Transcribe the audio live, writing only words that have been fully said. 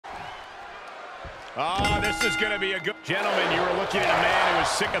Oh, this is going to be a good... Gentlemen, you were looking at a man who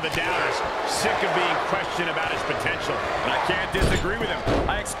was sick of the doubters, sick of being questioned about his potential. And I can't disagree with him.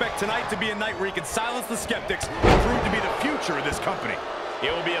 I expect tonight to be a night where he can silence the skeptics and prove to be the future of this company.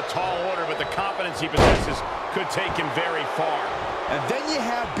 It will be a tall order, but the confidence he possesses could take him very far. And then you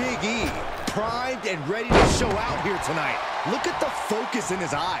have Big E, primed and ready to show out here tonight. Look at the focus in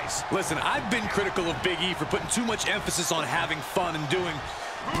his eyes. Listen, I've been critical of Big E for putting too much emphasis on having fun and doing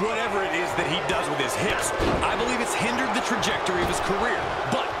whatever it is that he does with his hips. I believe it's hindered the trajectory of his career.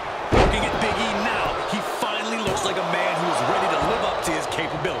 But looking at Big E now, he finally looks like a man who is ready to live up to his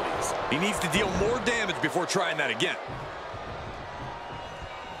capabilities. He needs to deal more damage before trying that again.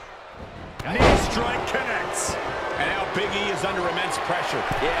 Knee strike connects. And now Big E is under immense pressure.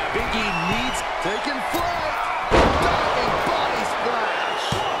 Yeah, Big E needs taking flight. Diving body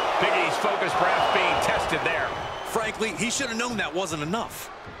splash. Big E's focus perhaps being tested there. Frankly, he should have known that wasn't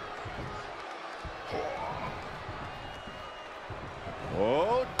enough.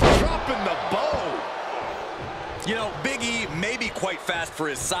 Oh, dropping the bow. You know, Big E may be quite fast for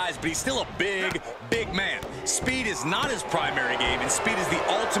his size, but he's still a big, big man. Speed is not his primary game, and speed is the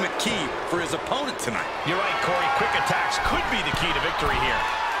ultimate key for his opponent tonight. You're right, Corey. Quick attacks could be the key to victory here.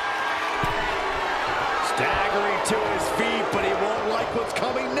 Staggering to his feet, but he won't like what's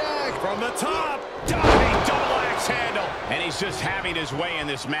coming next. From the top. Diving double axe handle. And he's just having his way in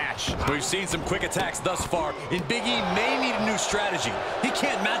this match. We've seen some quick attacks thus far, and Big E may need a new strategy. He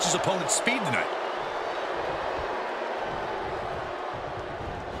can't match his opponent's speed tonight.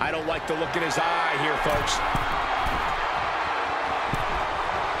 I don't like the look in his eye here, folks.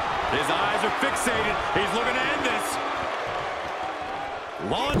 His eyes are fixated. He's looking to end this.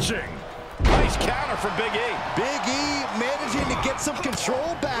 Launching. Nice counter from Big E. Big E managing to get some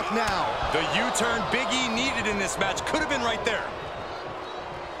control back now. The U-turn Big E needed in this match could have been right there.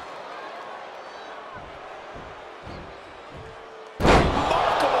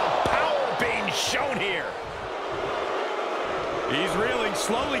 Remarkable power being shown here. He's reeling,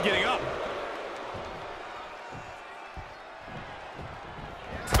 slowly getting up.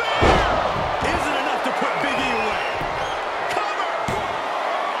 Isn't enough to put Big E away. Cover.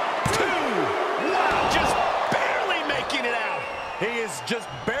 2. Wow, just barely making it out. He is just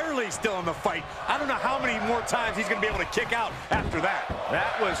barely still in the fight. I don't know how many more times he's going to be able to kick out after that.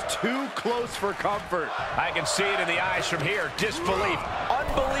 That was too close for comfort. I can see it in the eyes from here. Disbelief.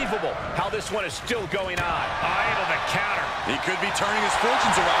 Unbelievable how this one is still going on. Able to counter. He could be turning his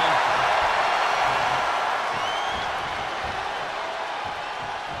fortunes around.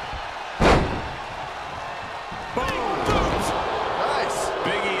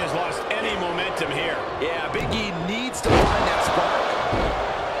 Big E has lost any momentum here. Yeah, Big E needs to find that spark.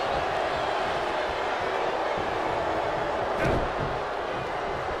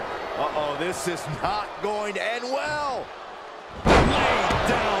 Uh-oh, this is not going to end well. Laid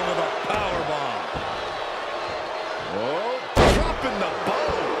down with a powerbomb. Oh, dropping the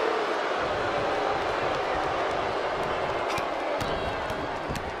bow.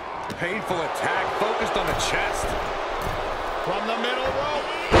 Painful attack focused on the chest. From the middle rope.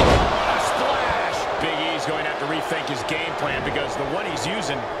 A splash. Big E's going to have to rethink his game plan because the one he's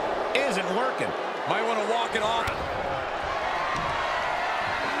using isn't working. Might want to walk it off.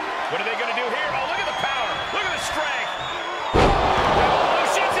 What are they going to do here? Oh, look at the power. Look at the strength.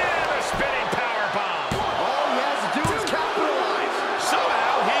 Revolution's in. The spinning power bomb. All he has to do is capitalize.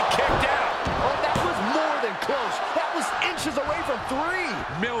 Somehow he kicked out. Oh, that was more than close. That was inches away from 3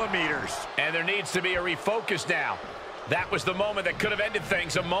 millimeters. And there needs to be a refocus now. That was the moment that could have ended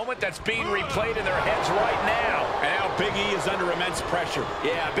things, a moment that's being replayed in their heads right now. And now Big E is under immense pressure.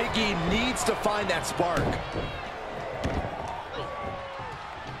 Yeah, Big E needs to find that spark.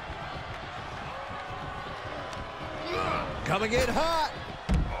 Coming in hot.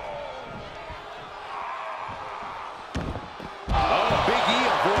 Oh, Big E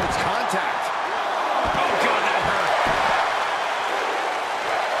avoids contact. Oh, God, that hurt.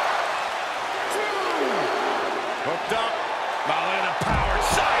 Hooked up. Malena power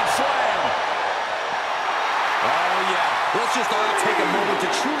side slam. Oh, yeah. Let's just all take a moment to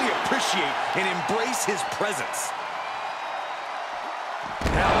truly appreciate and embrace his presence.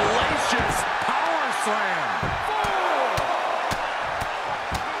 Hellacious power slam. 4.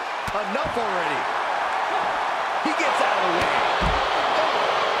 Enough already. He gets out of the way.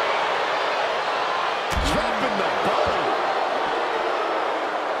 Dropping the bow.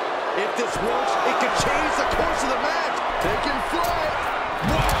 If this works, it could change the course of the match. Taking flight.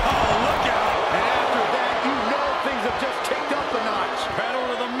 Whoa, look out. And after that, you know things have just kicked up a notch. Pedal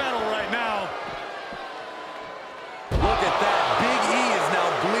to the metal right now. Look at that. Big E is now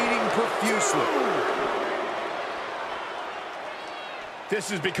bleeding profusely. This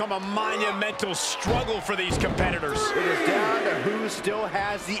has become a monumental struggle for these competitors. It is down to who still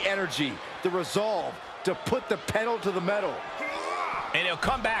has the energy, the resolve to put the pedal to the metal. And he'll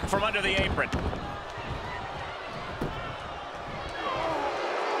come back from under the apron.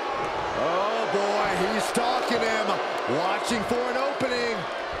 Oh boy, he's stalking him, watching for an opening.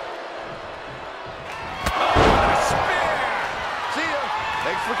 Oh, a spear! See ya.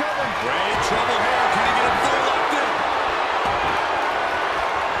 Thanks for coming. Great trouble here. Can he get him fully locked in?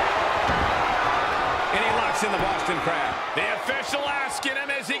 And he locks in the Boston Crab. The official asking him,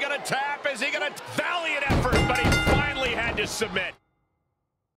 is he going to tap? Is he going to... Valiant effort, but he finally had to submit.